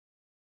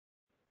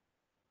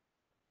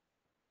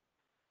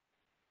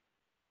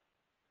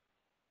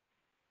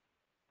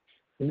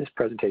In this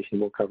presentation,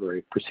 we'll cover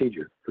a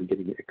procedure for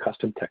getting a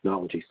custom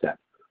technology set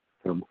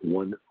from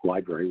one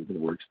library within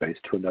the workspace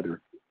to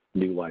another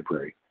new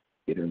library,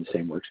 either in the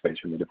same workspace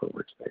or in a different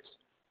workspace.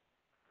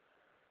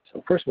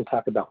 So first we'll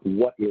talk about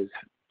what is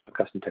a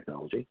custom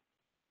technology,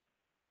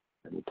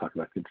 and we'll talk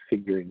about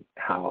configuring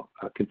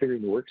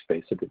the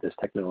workspace so that this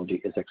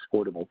technology is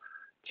exportable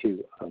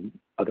to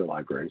other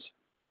libraries.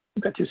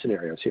 We've got two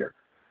scenarios here.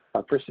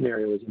 Our first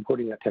scenario is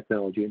importing that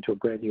technology into a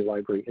brand new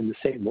library in the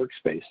same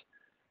workspace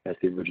as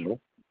the original.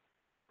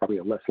 Probably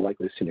a less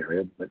likely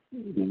scenario, but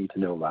you need to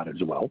know about it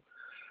as well.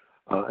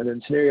 And then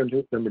scenario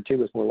number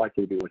two is more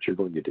likely to be what you're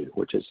going to do,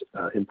 which is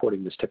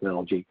importing this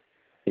technology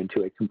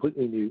into a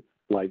completely new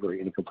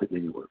library in a completely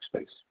new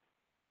workspace.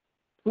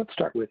 Let's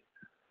start with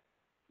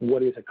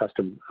what is a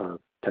custom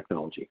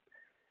technology.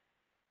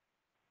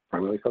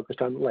 Primarily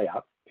focused on the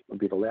layout. It will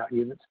be the layout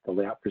units, the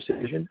layout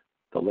precision,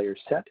 the layer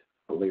set,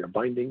 the layer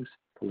bindings,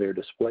 the layer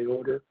display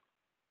order,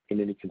 and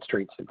any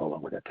constraints that go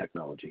along with that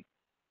technology.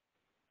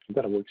 We've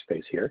got a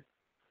workspace here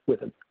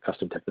with a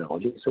custom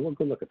technology, so we'll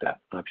go look at that.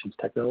 Options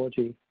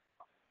technology,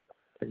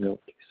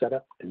 technology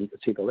setup, and you can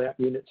see the layout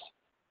units,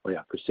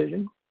 layout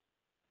precision.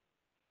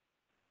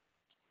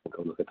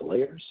 We'll go look at the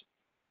layers.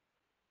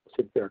 We'll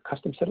see if there are a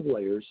custom set of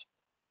layers,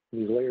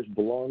 and these layers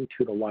belong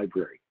to the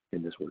library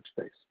in this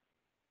workspace.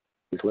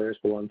 These layers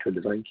belong to a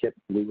design kit.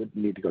 We would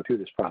need to go through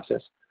this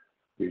process.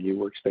 Your new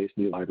workspace,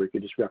 new library,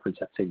 you can just reference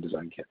that same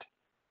design kit.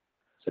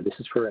 So this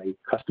is for a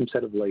custom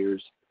set of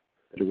layers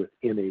that are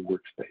within a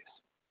workspace.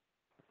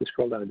 If you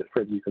scroll down a bit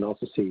further, you can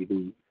also see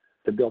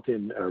the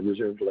built-in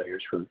reserved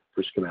layers for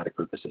schematic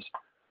purposes.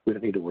 We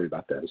don't need to worry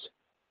about those.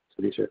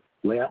 So these are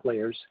layout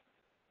layers,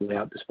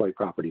 layout display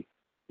property,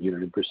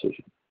 unit and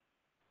precision.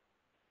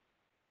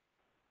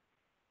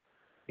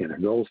 And our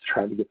goal is to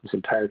try to get this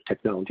entire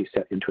technology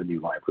set into a new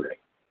library.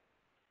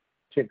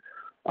 Okay.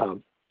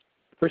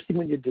 First thing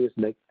we need to do is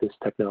make this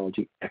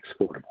technology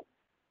exportable.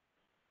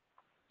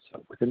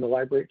 So within the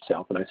library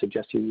itself, and I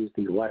suggest you use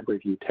the Library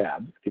View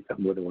tab if you've got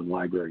more than one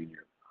library in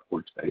your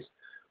workspace,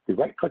 we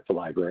right-click the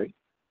library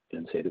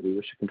and say that we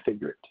wish to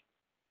configure it.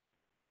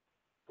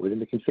 Within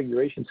the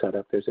configuration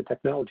setup, there's a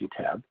technology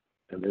tab,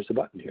 and there's a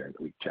button here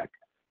that we check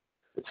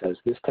that says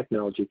this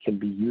technology can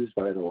be used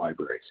by other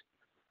libraries.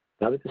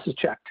 Now that this is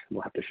checked,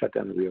 we'll have to shut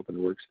down and reopen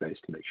the workspace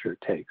to make sure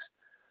it takes.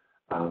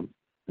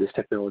 This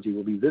technology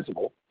will be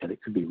visible, and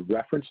it could be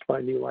referenced by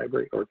a new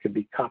library, or it could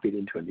be copied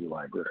into a new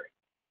library.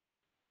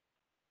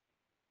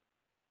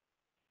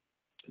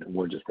 And it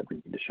warns us that we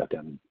need to shut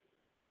down and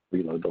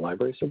reload the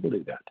library, so we'll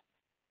do that.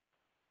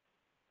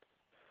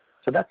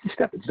 So that's the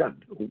step, it's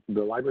done.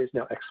 The library is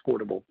now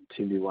exportable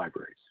to new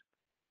libraries.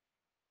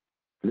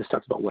 And this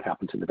talks about what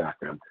happens in the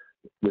background.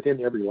 Within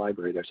every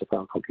library, there's a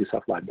file called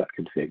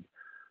esof-lib.config,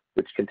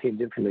 which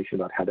contains information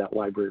about how that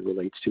library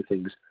relates to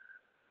things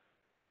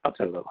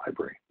outside of the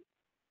library.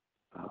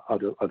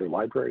 Other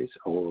libraries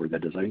or the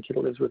design kit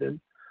it lives within.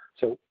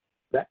 So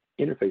that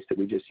interface that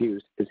we just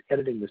used is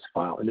editing this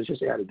file, and it's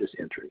just added this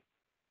entry.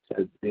 It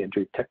says the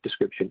entry text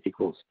description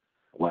equals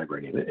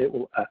library name. It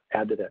will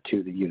add to that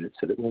to the unit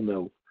so that we'll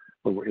know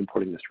when we're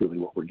importing this really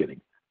what we're getting.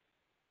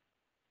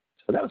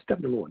 So that was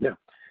step number one. Now,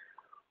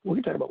 we're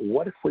going to talk about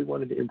what if we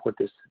wanted to import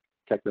this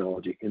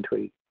technology into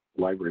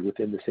a library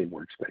within the same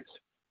workspace,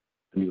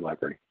 a new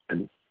library.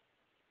 And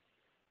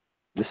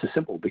this is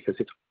simple because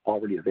it's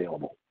already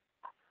available.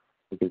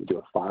 We're going to do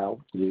a file,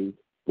 new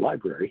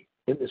library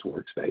in this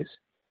workspace.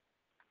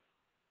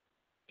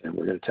 And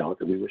we're going to tell it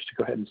that we wish to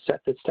go ahead and set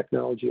this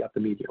technology up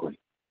immediately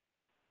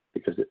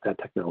because that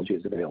technology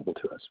is available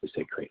to us. We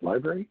say create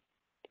library.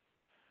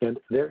 And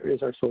there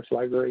is our source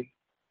library,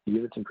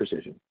 units and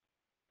precision.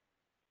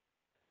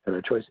 And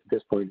our choice at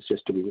this point is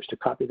just, do we wish to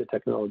copy the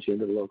technology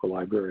into the local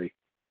library,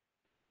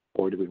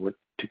 or do we want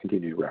to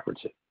continue to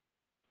reference it?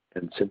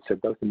 And since they're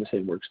both in the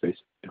same workspace,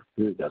 it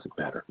really doesn't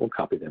matter. We'll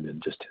copy them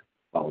in just to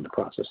follow the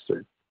process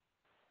through.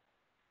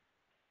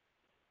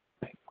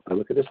 Okay. I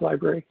look at this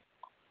library.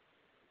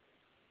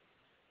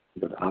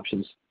 Go to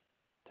Options,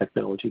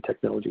 Technology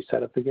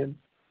Setup again.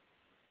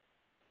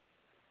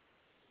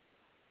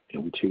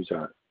 And we choose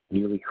our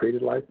newly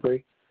created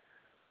library.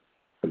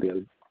 For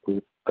the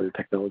other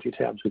technology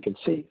tabs, we can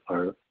see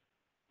our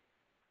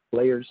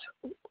layers,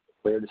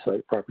 layer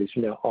display properties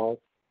are now all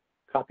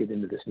copied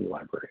into this new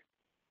library.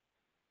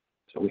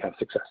 So we have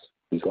success.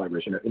 These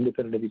libraries are now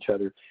independent of each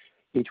other.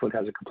 Each one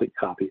has a complete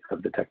copy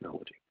of the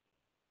technology.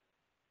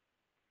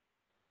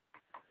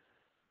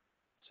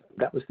 So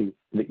that was the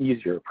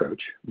easier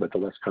approach, but the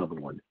less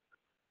common one.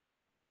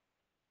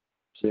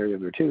 Scenario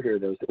number two here,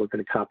 though, is that we're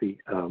going to copy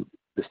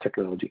this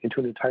technology into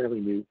an entirely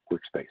new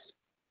workspace.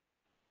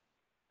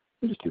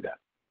 We'll just do that.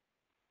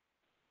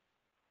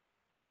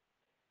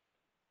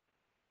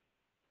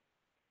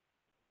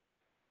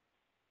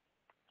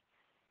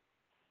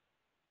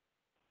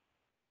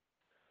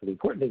 The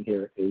important thing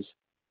here is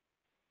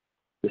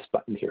this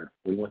button here.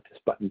 We want this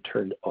button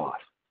turned off.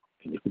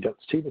 And if you don't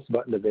see this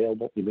button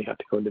available, you may have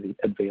to go into the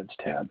Advanced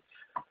tab.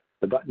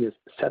 The button is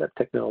Set up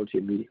Technology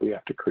immediately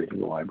after creating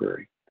the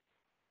library.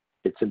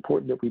 It's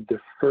important that we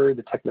defer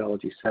the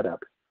technology setup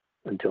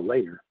until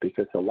later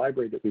because the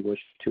library that we wish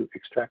to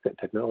extract that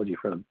technology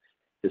from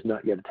is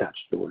not yet attached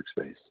to the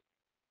workspace.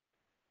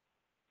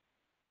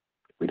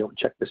 If we don't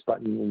check this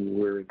button,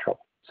 we're in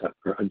trouble. So,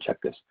 or uncheck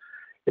this.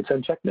 It's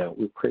unchecked now.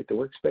 We've created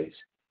the workspace.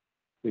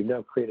 We've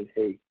now created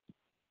a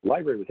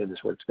library within this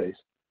workspace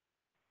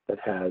that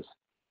has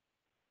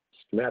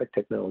schematic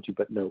technology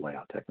but no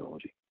layout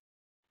technology.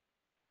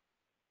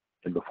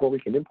 And before we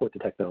can import the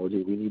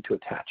technology, we need to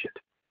attach it.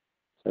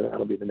 So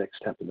that'll be the next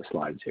step in the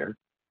slides here,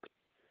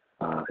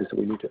 is that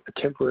we need to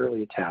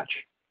temporarily attach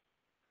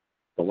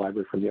the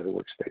library from the other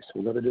workspace. So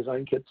we'll go to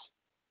Design Kits,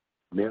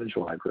 Manage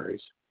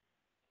Libraries,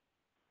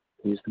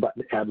 and use the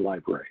button Add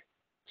Library.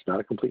 It's not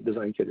a complete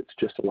design kit, it's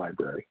just a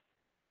library.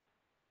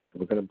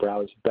 And we're going to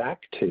browse back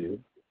to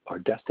our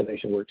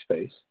destination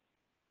workspace,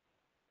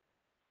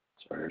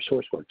 sorry, our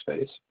source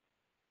workspace,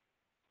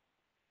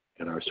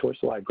 and our source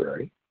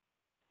library.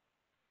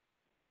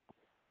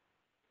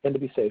 And to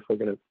be safe, we're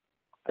going to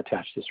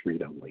attach this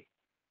read-only.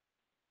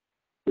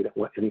 We don't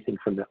want anything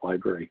from that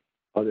library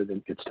other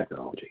than its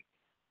technology.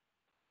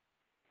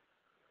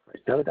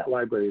 Right, now that that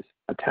library is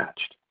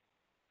attached,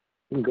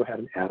 we can go ahead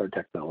and add our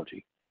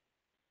technology.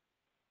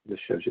 This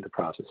shows you the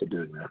process of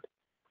doing that.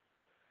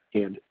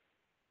 And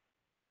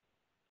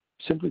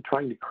simply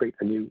trying to create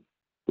a new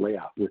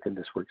layout within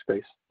this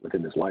workspace,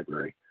 within this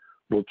library,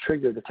 will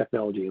trigger the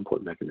technology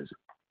import mechanism.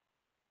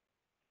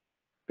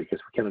 Because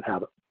we cannot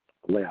have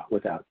a layout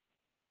without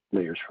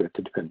layers for it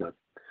to depend on.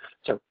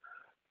 So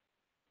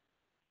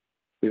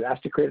we've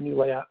asked to create a new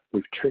layout.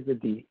 We've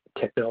triggered the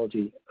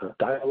technology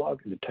dialog,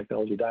 and the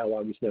technology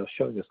dialog is now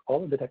showing us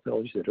all of the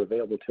technologies that are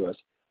available to us,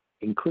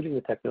 including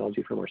the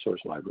technology from our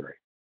source library.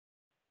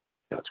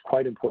 Now, it's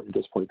quite important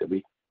at this point that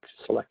we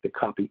select the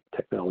Copy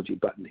Technology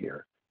button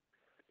here,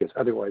 because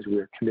otherwise we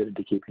are committed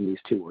to keeping these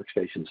two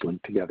workstations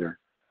linked together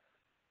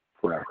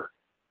forever.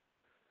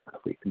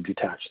 If we can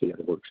detach the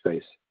other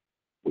workspace,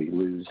 we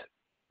lose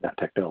that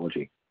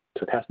technology.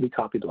 So it has to be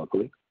copied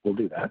locally. We'll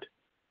do that.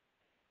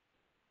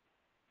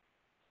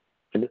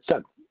 And it's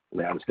done.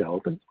 Layout is now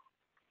open.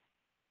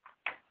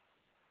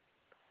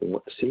 We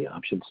want to see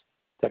Options,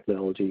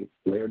 Technology,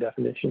 Layer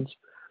Definitions.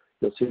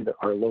 You'll see that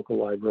our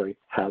local library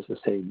has the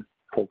same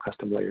full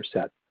custom layer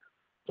set.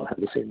 It'll have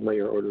the same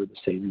layer order, the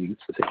same use,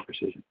 the same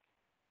precision.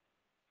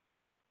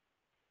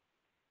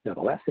 Now,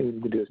 the last thing we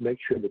need to do is make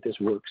sure that this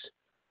works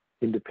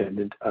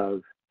independent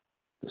of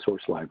the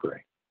source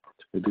library.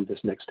 So we'll do this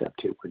next step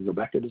too. We're going to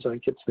go back to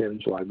Design Kits,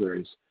 Manage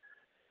Libraries.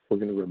 We're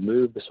going to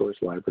remove the source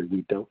library.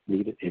 We don't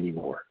need it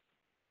anymore.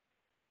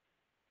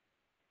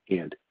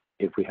 And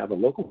if we have a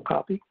local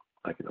copy,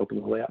 I can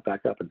open the layout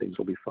back up and things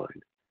will be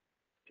fine.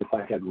 If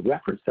I had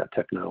referenced that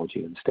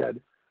technology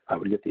instead, I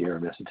would get the error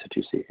message that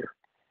you see here.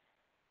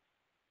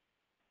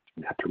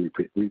 And have to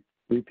repeat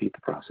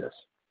the process.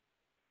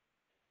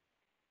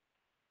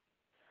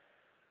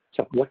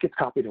 So what gets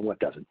copied and what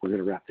doesn't? We're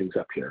going to wrap things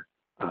up here.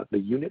 The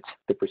units,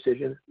 the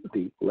precision,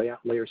 the layout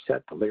layer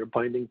set, the layer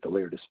binding, the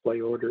layer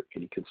display order,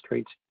 any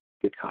constraints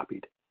get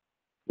copied.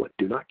 What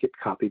do not get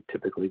copied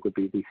typically would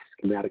be the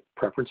schematic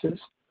preferences,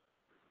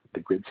 the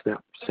grid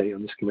snap, say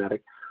on the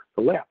schematic,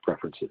 the layout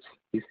preferences.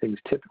 These things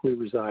typically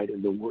reside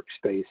in the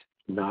workspace,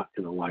 not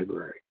in the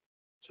library.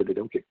 So they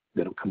don't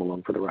come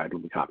along for the ride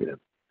when we copy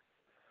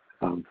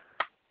them.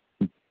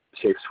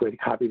 Safest way to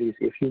copy these,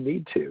 if you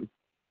need to,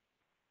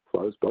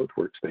 close both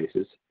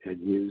workspaces and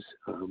use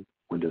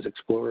Windows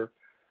Explorer,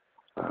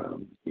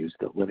 use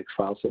the Linux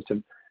file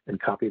system, and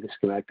copy the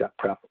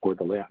schematic.pref or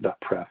the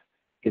layout.pref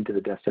into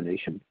the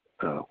destination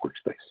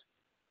workspace.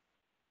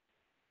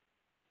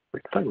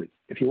 Right. Finally,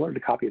 if you wanted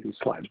a copy of these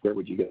slides, where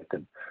would you get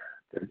them?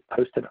 They're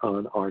posted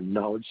on our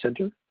Knowledge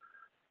Center.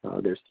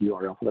 There's the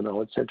URL for the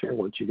Knowledge Center.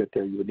 Once you get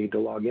there, you would need to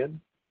log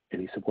in.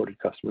 Any supported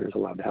customer is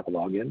allowed to have a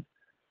login.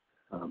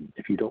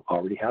 If you don't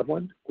already have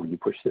one, when you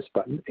push this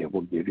button, it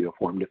will give you a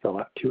form to fill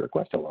out to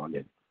request a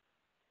login.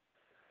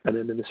 And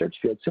then in the search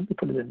field, simply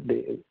put in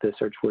the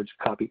search words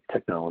Copy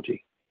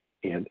Technology,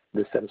 and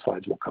this set of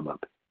slides will come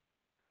up.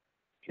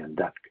 And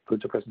that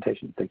concludes the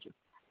presentation. Thank you.